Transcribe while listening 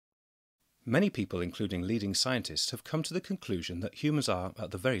Many people, including leading scientists, have come to the conclusion that humans are,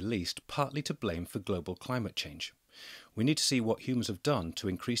 at the very least, partly to blame for global climate change. We need to see what humans have done to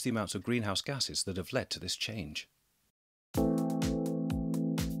increase the amounts of greenhouse gases that have led to this change.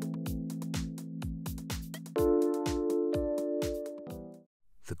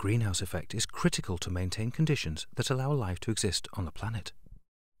 The greenhouse effect is critical to maintain conditions that allow life to exist on the planet.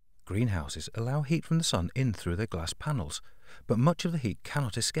 Greenhouses allow heat from the sun in through their glass panels, but much of the heat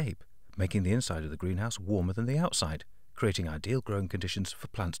cannot escape, making the inside of the greenhouse warmer than the outside, creating ideal growing conditions for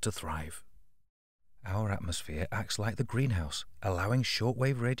plants to thrive. Our atmosphere acts like the greenhouse, allowing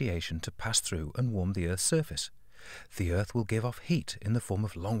shortwave radiation to pass through and warm the Earth's surface. The Earth will give off heat in the form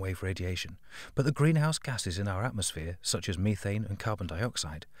of long-wave radiation, but the greenhouse gases in our atmosphere, such as methane and carbon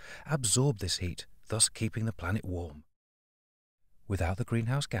dioxide, absorb this heat, thus keeping the planet warm. Without the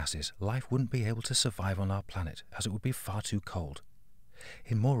greenhouse gases, life wouldn't be able to survive on our planet, as it would be far too cold.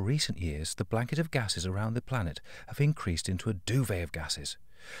 In more recent years, the blanket of gases around the planet have increased into a duvet of gases.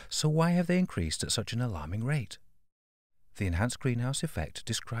 So why have they increased at such an alarming rate? The enhanced greenhouse effect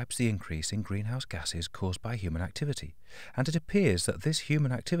describes the increase in greenhouse gases caused by human activity, and it appears that this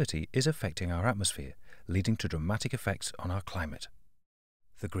human activity is affecting our atmosphere, leading to dramatic effects on our climate.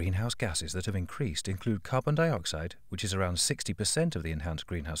 The greenhouse gases that have increased include carbon dioxide, which is around 60% of the enhanced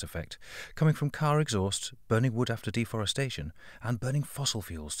greenhouse effect, coming from car exhaust, burning wood after deforestation, and burning fossil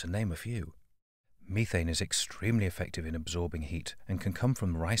fuels, to name a few. Methane is extremely effective in absorbing heat and can come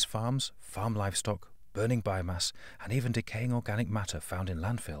from rice farms, farm livestock, burning biomass, and even decaying organic matter found in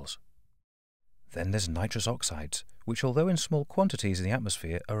landfills. Then there's nitrous oxides, which, although in small quantities in the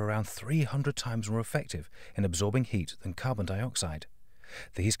atmosphere, are around 300 times more effective in absorbing heat than carbon dioxide.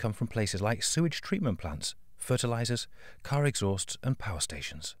 These come from places like sewage treatment plants, fertilizers, car exhausts, and power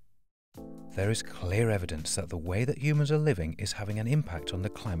stations. There is clear evidence that the way that humans are living is having an impact on the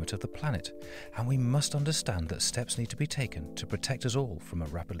climate of the planet, and we must understand that steps need to be taken to protect us all from a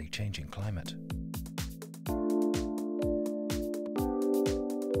rapidly changing climate.